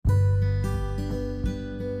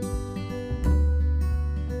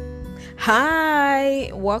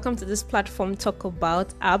Hi, welcome to this platform Talk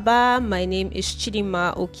About Abba. My name is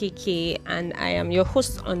Chidima Okeke and I am your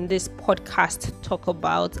host on this podcast Talk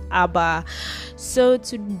About Abba. So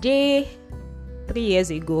today, 3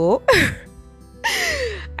 years ago,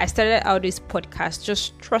 I started out this podcast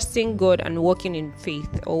just trusting God and walking in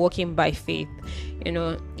faith or walking by faith.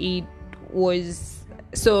 It was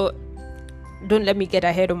so, don't let me get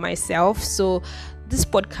ahead of myself. So this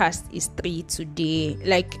podcast is 3 today,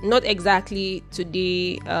 like not exactly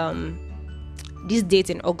today, this date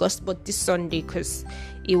in August, but this Sunday, because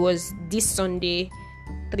it was this Sunday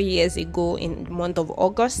 3 years ago in the month of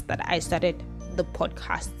August that I started the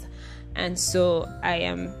podcast. And so I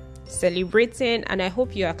am celebrating, and I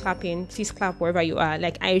hope you are clapping. Please clap wherever you are.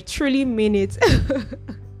 Like, I truly mean it.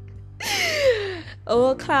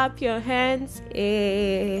 Oh, clap your hands,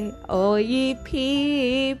 all ye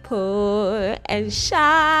people, and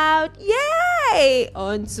shout, yay,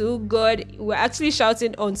 unto God. We're actually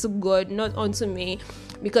shouting unto God, not unto me,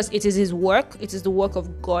 because it is His work. It is the work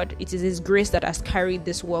of God. It is His grace that has carried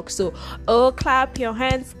this work. So, oh, clap your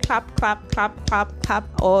hands, clap, clap, clap, clap,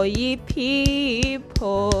 clap, all ye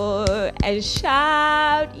people, and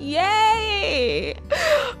shout, yay,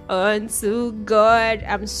 unto God.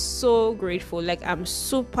 I'm so grateful. Like, I'm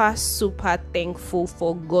super, super thankful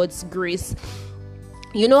for God's grace.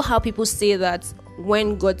 You know how people say that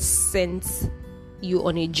when God sends you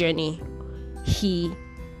on a journey, He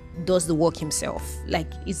does the work Himself.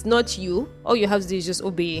 Like, it's not you. All you have to do is just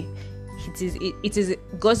obey. It is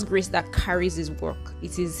God's grace that carries His work.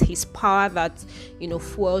 It is His power that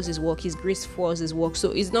fuels His work. His grace fuels His work.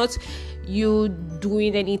 So it's not you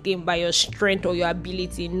doing anything by your strength or your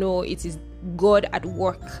ability. No, it is God at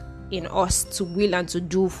work in us to will and to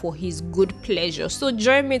do for His good pleasure. So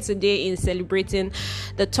join me today in celebrating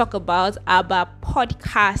the Talk About Abba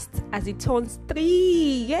podcast as it turns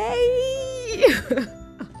 3. Yay!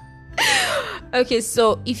 Okay,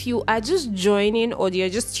 so if you are just joining or you're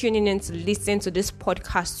just tuning in to listen to this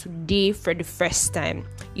podcast today for the first time,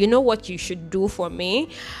 you know what you should do for me?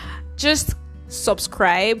 Just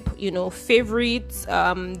subscribe, favorite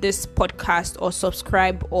this podcast, or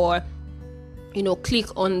subscribe, or click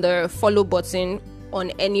on the follow button on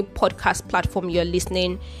any podcast platform you're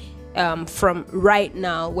listening from right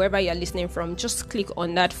now. Wherever you're listening from, just click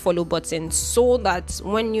on that follow button so that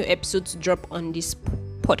when new episodes drop on this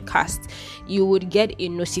podcast, you would get a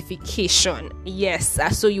notification. Yes,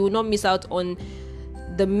 so you will not miss out on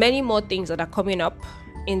the many more things that are coming up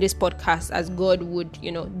in this podcast as God would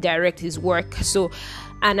direct His work. So,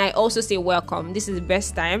 and I also say welcome. This is the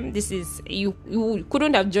best time. This is you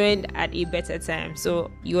couldn't have joined at a better time.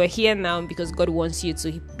 So you are here now because God wants you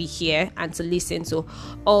to be here and to listen to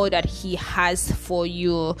all that He has for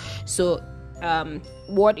you. So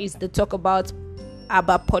what is the Talk About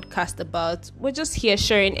Abba podcast about? We're just here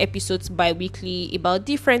sharing episodes bi-weekly about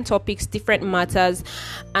different topics, different matters,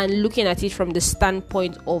 and looking at it from the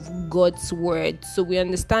standpoint of God's word. So we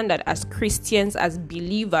understand that as Christians, as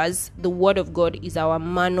believers, the word of God is our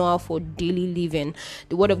manual for daily living.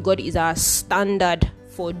 The word of God is our standard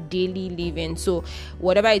for daily living. So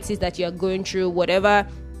whatever it is that you're going through, whatever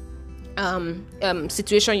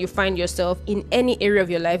situation you find yourself in, any area of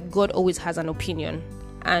your life, God always has an opinion.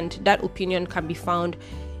 And that opinion can be found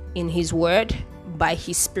in His word by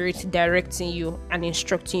His Spirit directing you and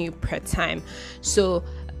instructing you per time. So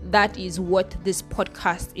that is what this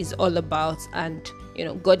podcast is all about. And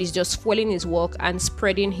God is just following His work and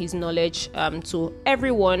spreading His knowledge to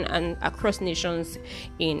everyone and across nations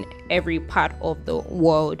in every part of the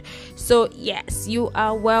world. So yes, you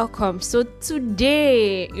are welcome. So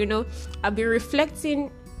today, I'll be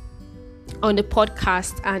reflecting on the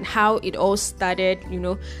podcast and how it all started.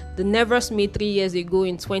 The Nervous Me 3 years ago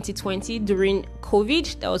in 2020 during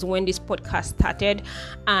COVID. That was when this podcast started.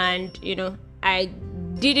 And I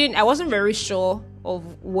wasn't very sure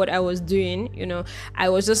of what I was doing. I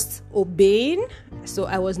was just obeying. So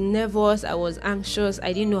I was nervous, I was anxious,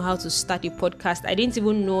 I didn't know how to start a podcast. I didn't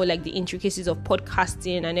even know like the intricacies of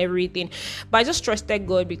podcasting and everything, but I just trusted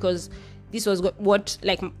God because this was what,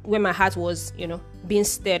 like, where my heart was, being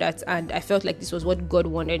stared at, and I felt like this was what God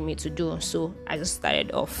wanted me to do. So I just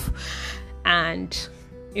started off, and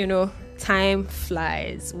time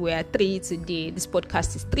flies. We're 3 today. This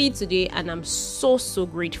podcast is 3 today, and I'm so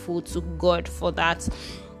grateful to God for that.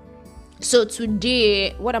 So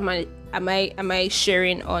today, what am I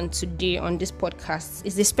sharing on today on this podcast?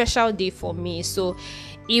 It's a special day for me. So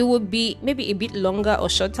it would be maybe a bit longer or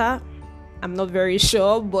shorter. I'm not very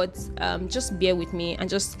sure, but just bear with me and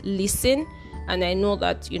just listen. And I know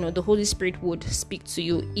that, the Holy Spirit would speak to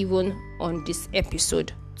you even on this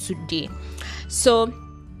episode today. So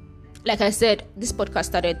like I said, this podcast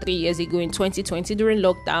started 3 years ago in 2020 during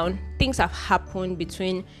lockdown. Things have happened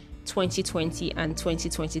between 2020 and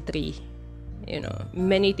 2023.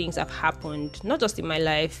 Many things have happened, not just in my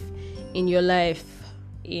life, in your life,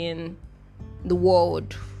 in the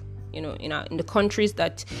world, in the countries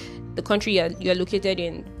the country you're located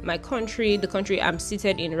in, my country, the country I'm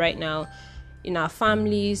seated in right now, in our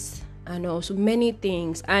families, and also many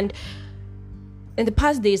things. And in the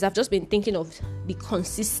past days, I've just been thinking of the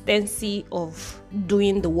consistency of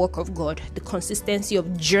doing the work of God, the consistency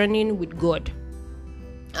of journeying with God.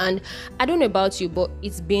 And I don't know about you, but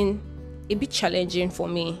it's been a bit challenging for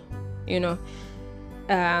me,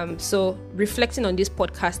 So reflecting on this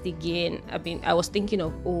podcast again, I was thinking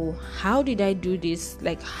of, how did I do this?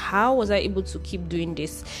 Like, how was I able to keep doing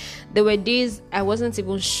this? There were days I wasn't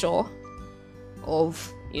even sure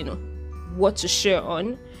of, what to share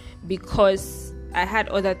on, because I had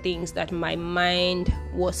other things that my mind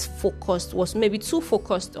was maybe too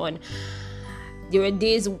focused on. There were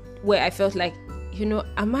days where I felt like,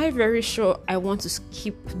 am I very sure I want to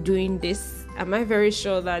keep doing this? Am I very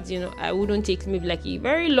sure that, I wouldn't take maybe like a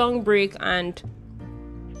very long break and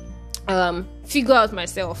figure out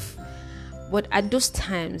myself? But at those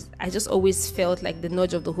times, I just always felt like the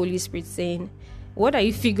nudge of the Holy Spirit saying, what are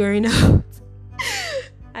you figuring out?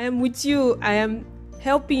 I am with you. I am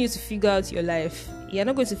helping you to figure out your life. You're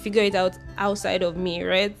not going to figure it out outside of me,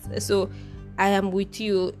 right? So I am with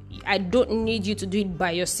you. I don't need you to do it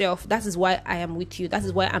by yourself. That is why I am with you. That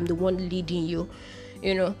is why I'm the one leading you,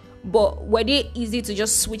 But were they easy to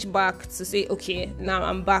just switch back to say, okay, now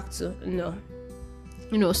I'm back to? No.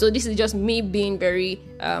 So this is just me being very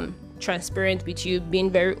transparent with you, being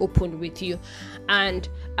very open with you. And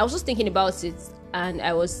I was just thinking about it, and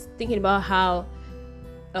I was thinking about how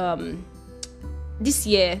this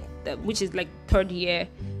year, which is like third year,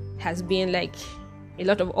 has been like a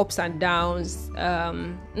lot of ups and downs,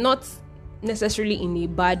 not necessarily in a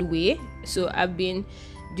bad way. So I've been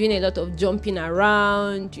doing a lot of jumping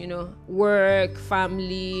around, work,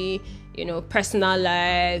 family, personal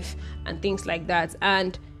life, and things like that.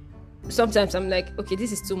 And sometimes I'm like, okay,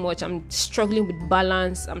 this is too much. I'm struggling with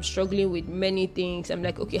balance. I'm struggling with many things. I'm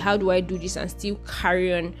like, okay, how do I do this and still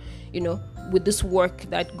carry on, with this work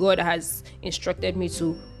that God has instructed me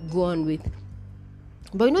to go on with?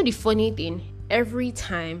 But the funny thing, every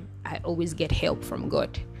time I always get help from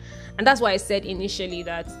God. And that's why I said initially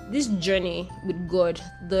that this journey with God,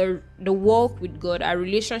 the walk with God, our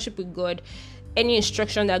relationship with God, any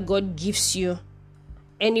instruction that God gives you,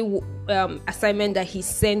 any assignment that He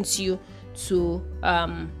sends you to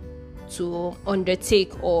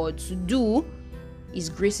undertake or to do, His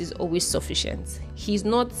grace is always sufficient. He's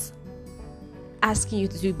not asking you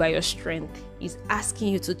to do it by your strength. He's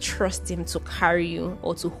asking you to trust Him to carry you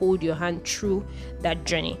or to hold your hand through that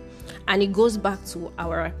journey. And it goes back to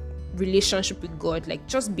our relationship with God, like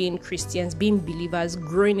just being Christians, being believers,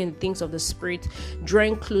 growing in things of the Spirit,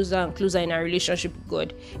 drawing closer and closer in our relationship with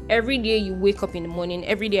God. Every day you wake up in the morning,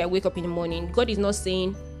 every day I wake up in the morning, God is not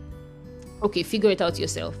saying, okay, figure it out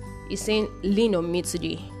yourself. He's saying, lean on me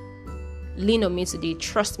today. Lean on me today.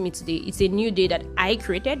 Trust me today. It's a new day that I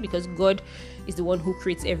created, because God is the one who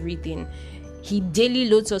creates everything. He daily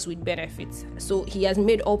loads us with benefits. So He has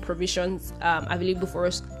made all provisions available for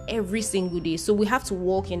us every single day. So we have to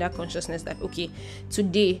walk in that consciousness that, okay,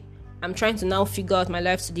 today I'm trying to now figure out my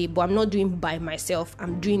life today, but I'm not doing it by myself.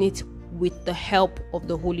 I'm doing it with the help of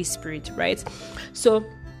the Holy Spirit, right? So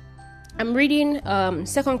I'm reading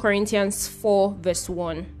 2 Corinthians 4 verse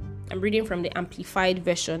 1. I'm reading from the Amplified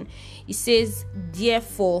Version. It says,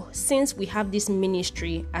 therefore, since we have this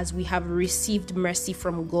ministry, as we have received mercy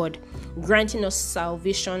from God, granting us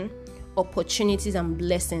salvation, opportunities, and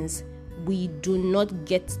blessings, we do not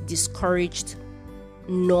get discouraged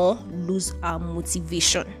nor lose our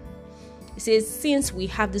motivation. It says, since we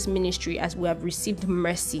have this ministry, as we have received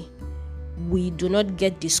mercy, we do not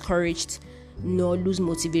get discouraged nor lose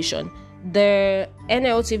motivation. The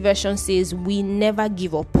NLT version says, we never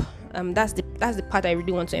give up. That's the part I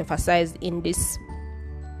really want to emphasize in this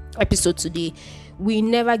episode today. We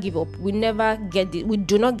never give up. We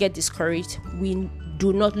do not get discouraged. We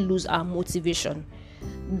do not lose our motivation.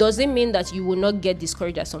 Does it mean that you will not get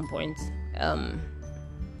discouraged at some point?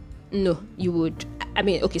 No, you would.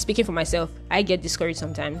 Okay, speaking for myself, I get discouraged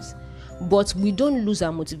sometimes, but we don't lose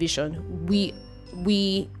our motivation. We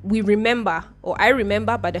remember, or I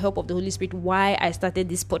remember by the help of the Holy Spirit, why I started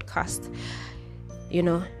this podcast.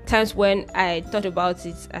 Times when I thought about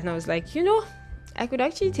it and I was like, I could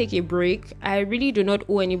actually take a break. I really do not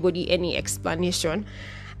owe anybody any explanation.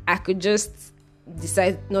 I could just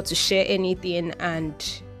decide not to share anything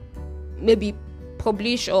and maybe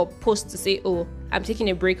publish or post to say, oh, I'm taking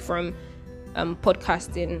a break from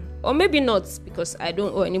podcasting, or maybe not, because I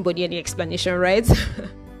don't owe anybody any explanation, right?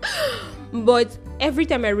 But every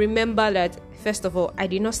time I remember that, first of all, I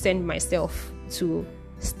did not send myself to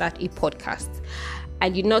start a podcast. I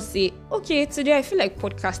did not say, okay, today I feel like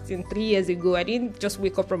podcasting. 3 years ago, I didn't just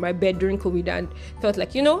wake up from my bed during COVID and felt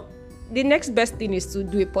like, the next best thing is to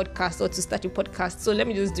do a podcast or to start a podcast. So let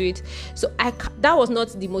me just do it. So that was not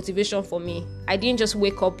the motivation for me. I didn't just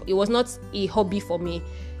wake up. It was not a hobby for me.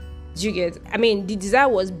 Do you get? I mean, the desire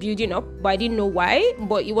was building up, but I didn't know why.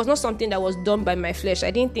 But it was not something that was done by my flesh.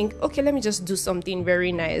 I didn't think, okay, let me just do something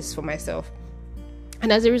very nice for myself.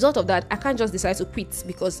 And as a result of that, I can't just decide to quit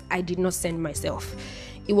because I did not send myself.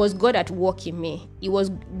 It was God at work in me. It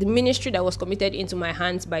was the ministry that was committed into my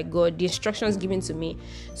hands by God, the instructions given to me.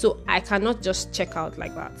 So I cannot just check out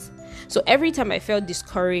like that. So every time I felt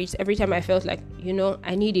discouraged, every time I felt like,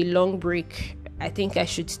 I need a long break, I think I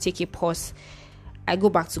should take a pause, I go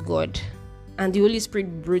back to God. And the Holy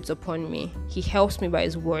Spirit broods upon me. He helps me by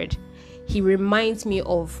His word. He reminds me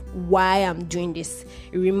of why I'm doing this.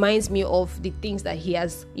 It reminds me of the things that He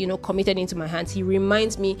has, committed into my hands. He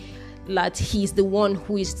reminds me that He's the one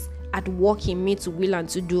who is at work in me to will and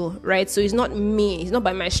to do, right? So it's not me, it's not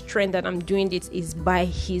by my strength that I'm doing this, it's by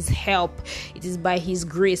His help, it is by His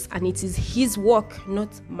grace, and it is His work, not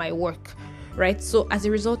my work, right? So as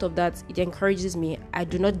a result of that, it encourages me. I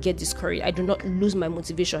do not get discouraged. I do not lose my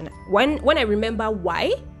motivation. When I remember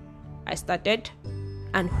why I started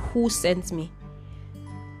and who sent me,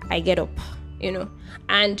 I get up,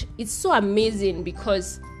 and it's so amazing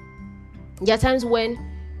because there are times when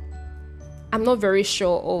I'm not very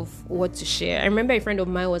sure of what to share. I remember a friend of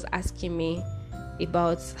mine was asking me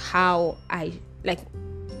about how I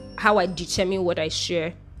determine what I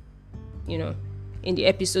share, in the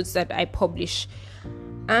episodes that I publish.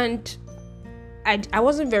 And I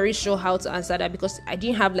wasn't very sure how to answer that because I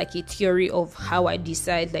didn't have a theory of how I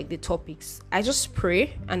decide the topics. I just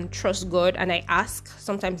pray and trust God, and I ask.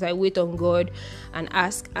 Sometimes I wait on God and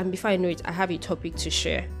ask, and before I know it, I have a topic to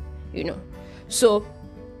share, So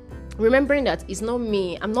remembering that it's not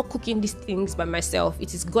me, I'm not cooking these things by myself,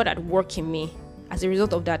 it is God at work in me. As a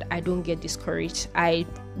result of that, I don't get discouraged. I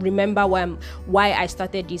remember why I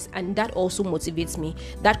started this, and that also motivates me.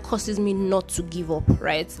 That causes me not to give up,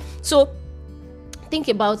 right? So think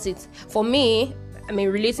about it. For me,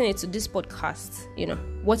 relating it to this podcast,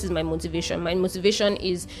 what is my motivation? My motivation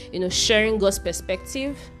is, sharing God's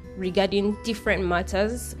perspective regarding different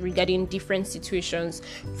matters, regarding different situations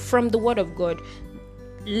from the Word of God.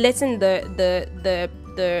 Letting the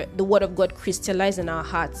word of God crystallize in our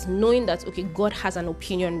hearts, knowing that God has an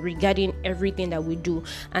opinion regarding everything that we do,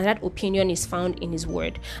 and that opinion is found in His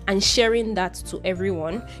word, and sharing that to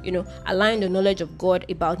everyone, allowing the knowledge of God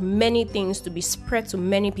about many things to be spread to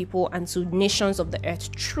many people and to nations of the earth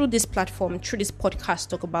through this platform, through this podcast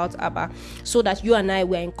Talk About Abba, so that you and I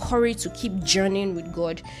were encouraged to keep journeying with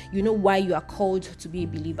God. You know why you are called to be a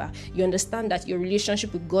believer. You understand that your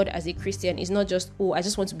relationship with God as a Christian is not just, I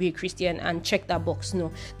just want to be a Christian and check that box.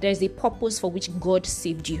 No, there's a purpose for which God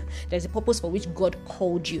saved you. There's a purpose for which God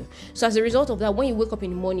called you. So as a result of that, when you wake up in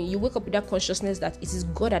the morning, you wake up with that consciousness that it is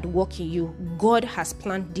God at work in you. God has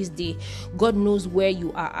planned this day. God knows where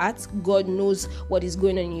you are at. God knows what is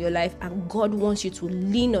going on in your life, and God wants you to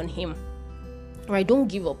lean on Him. Right? Don't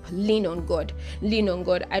give up. Lean on God. Lean on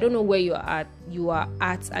God. I don't know where you are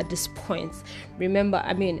at this point. Remember,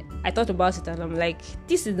 I thought about it and I'm like,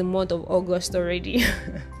 this is the month of August already.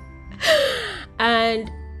 And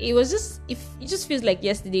it just feels like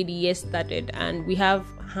yesterday the year started, and we have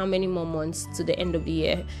how many more months to the end of the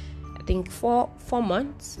year? I think 4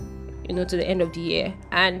 months, to the end of the year.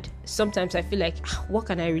 And sometimes I feel like, what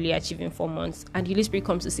can I really achieve in 4 months? And the Holy Spirit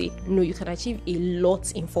comes to say, no, you can achieve a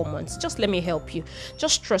lot in 4 months. Just let me help you.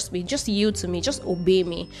 Just trust me. Just yield to me. Just obey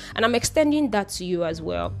me. And I'm extending that to you as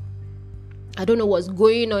well. I don't know what's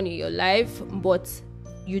going on in your life, but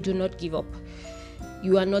you do not give up.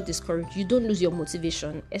 You are not discouraged. You don't lose your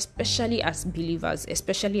motivation, especially as believers,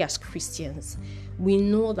 especially as Christians. We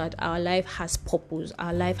know that our life has purpose.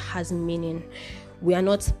 Our life has meaning. We are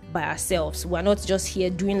not by ourselves. We are not just here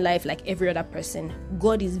doing life like every other person.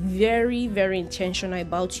 God is very, very intentional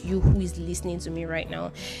about you who is listening to me right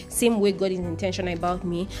now. Same way God is intentional about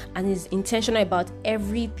me, and is intentional about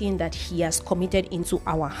everything that He has committed into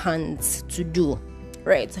our hands to do.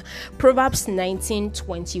 Right? Proverbs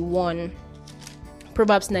 19:21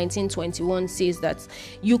 says that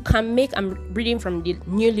you can make, I'm reading from the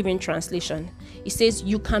New Living Translation. It says,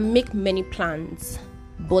 you can make many plans,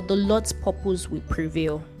 but the Lord's purpose will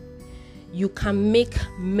prevail. You can make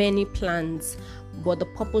many plans, but the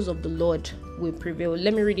purpose of the Lord will prevail.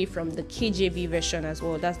 Let me read it from the KJV version as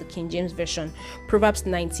well. That's the King James version. Proverbs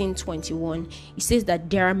 19:21. It says that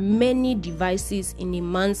there are many devices in a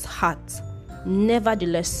man's heart.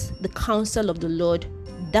 Nevertheless, the counsel of the Lord,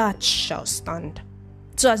 that shall stand.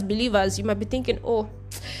 So as believers, you might be thinking, oh,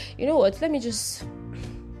 you know what? Let me just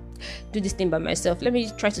do this thing by myself. Let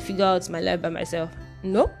me try to figure out my life by myself.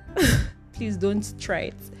 No, please don't try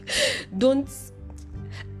it. Don't.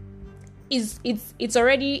 It's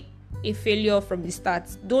already a failure from the start.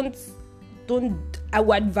 Don't. I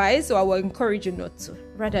would advise, or I will encourage you not to.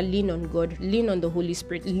 Rather, lean on God, lean on the Holy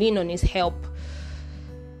Spirit, lean on His help.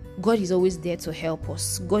 God is always there to help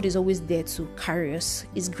us. God is always there to carry us.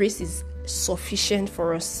 His grace is sufficient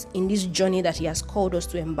for us in this journey that He has called us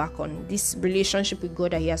to embark on, this relationship with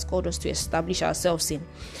God that He has called us to establish ourselves in.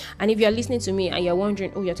 And if you are listening to me and you're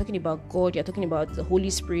wondering, oh, you're talking about God, you're talking about the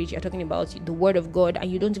Holy Spirit, you're talking about the Word of God,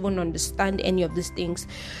 and you don't even understand any of these things,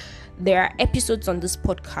 there are episodes on this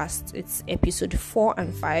podcast. It's episode 4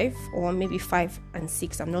 and 5, or maybe 5 and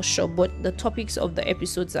 6, I'm not sure, but the topics of the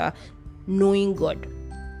episodes are knowing God.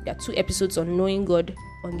 There are 2 episodes on knowing God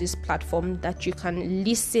on this platform that you can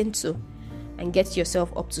listen to and get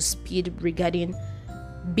yourself up to speed regarding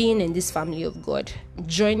being in this family of God,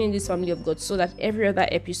 joining this family of God, so that every other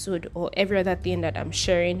episode or every other thing that I'm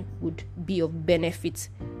sharing would be of benefit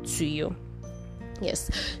to you.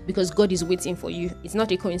 Yes, because God is waiting for you. It's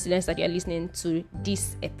not a coincidence that you're listening to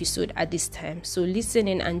this episode at this time. So listen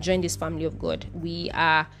in and join this family of God. We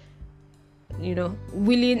are,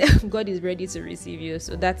 willing. God is ready to receive you.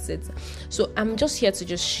 So that's it. So I'm just here to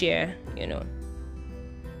just share,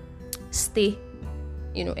 stay,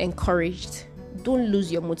 encouraged. Don't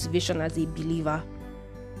lose your motivation as a believer.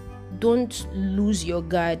 Don't lose your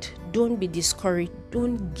guard. Don't be discouraged.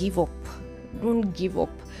 Don't give up. Don't give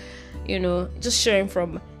up. Just sharing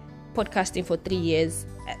from podcasting for 3 years.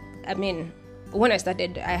 I mean, when I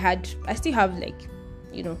started, I still have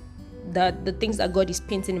the things that God is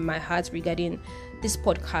painting in my heart regarding this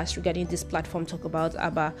podcast, regarding this platform, Talk About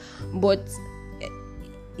Abba. But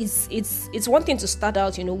it's one thing to start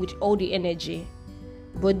out, with all the energy,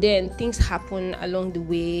 but then things happen along the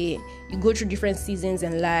way. You go through different seasons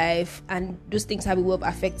in life, and those things have a way of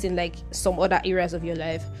affecting some other areas of your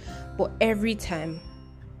life. But every time,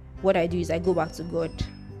 what I do is I go back to God.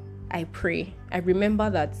 I pray. I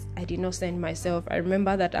remember that I did not send myself. I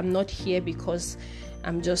remember that I'm not here because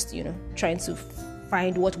I'm just, trying to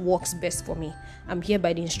find what works best for me. I'm here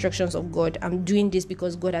by the instructions of God. I'm doing this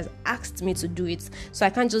because God has asked me to do it. So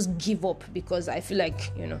I can't just give up because I feel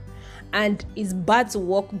like, and it's bad to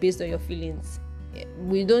walk based on your feelings.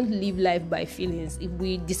 We don't live life by feelings. If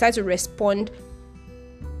we decide to respond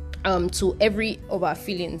to every of our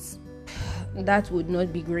feelings, that would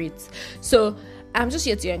not be great. So I'm just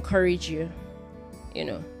here to encourage you.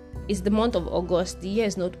 It's the month of August. The year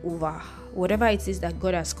is not over. Whatever it is that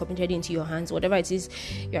God has committed into your hands, whatever it is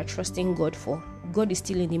you are trusting God for, God is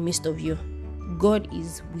still in the midst of you. God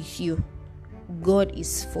is with you. God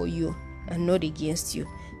is for you and not against you.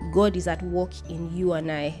 God is at work in you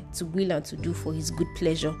and I to will and to do for His good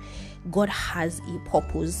pleasure. God has a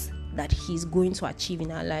purpose that He's going to achieve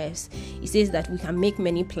in our lives. He says that we can make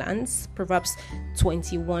many plans. Proverbs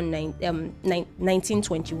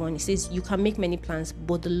 19:21. It says you can make many plans,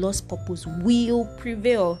 but the Lord's purpose will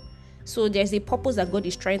prevail. So there's a purpose that God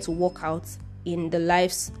is trying to work out in the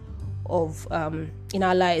lives of in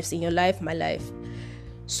our lives, in your life, my life.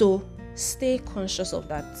 So stay conscious of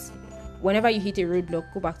that. Whenever you hit a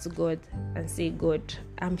roadblock, go back to God and say, God,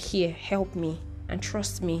 I'm here, help me, and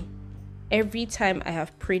trust me. Every time I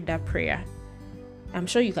have prayed that prayer, I'm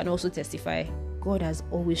sure you can also testify, God has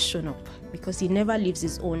always shown up because He never leaves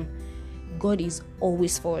His own. God is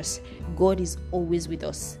always for us. God is always with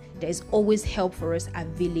us. There is always help for us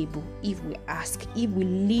available if we ask, if we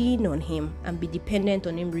lean on Him and be dependent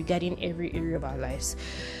on Him regarding every area of our lives.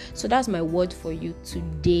 So that's my word for you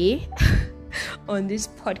today on this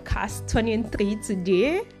podcast, 23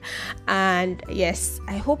 today. And yes,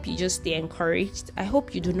 I hope you just stay encouraged. I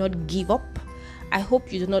hope you do not give up. I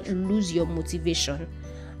hope you do not lose your motivation.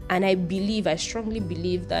 And I strongly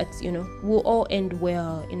believe that, we'll all end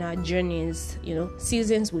well in our journeys.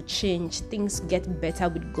 Seasons will change. Things get better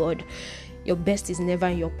with God. Your best is never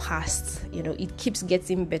in your past. It keeps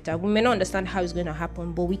getting better. We may not understand how it's going to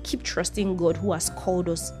happen, but we keep trusting God who has called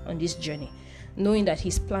us on this journey, knowing that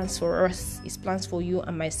His plans for us, His plans for you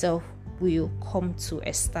and myself will come to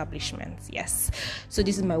establishment. Yes. So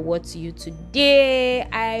this is my word to you today.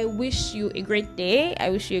 I wish you a great day. I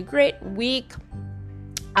wish you a great week.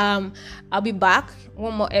 I'll be back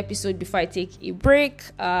one more episode before I take a break.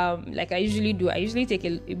 Like I usually do. I usually take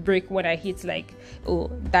a break when I hit like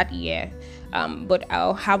that year. But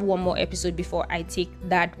I'll have one more episode before I take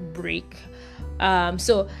that break.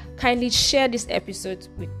 So kindly share this episode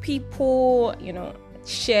with people,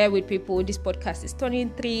 share with people. This podcast is turning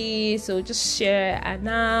 3, so just share,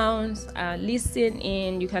 announce, listen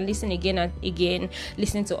in. You can listen again and again,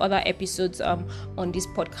 listen to other episodes on this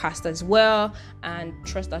podcast as well, and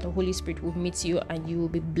trust that the Holy Spirit will meet you and you will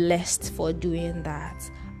be blessed for doing that.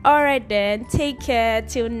 All right then, take care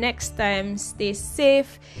till next time. Stay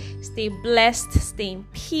safe, stay blessed, stay in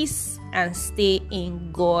peace, and stay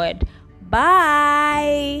in God.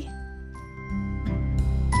 Bye.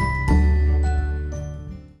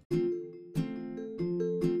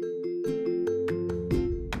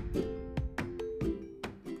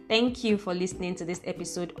 Thank you for listening to this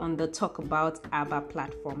episode on the Talk About Abba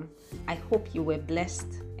platform. I hope you were blessed,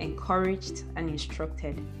 encouraged, and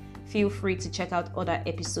instructed. Feel free to check out other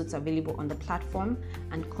episodes available on the platform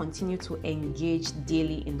and continue to engage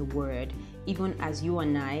daily in the Word, even as you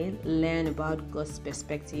and I learn about God's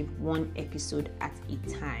perspective one episode at a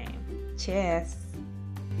time. Cheers!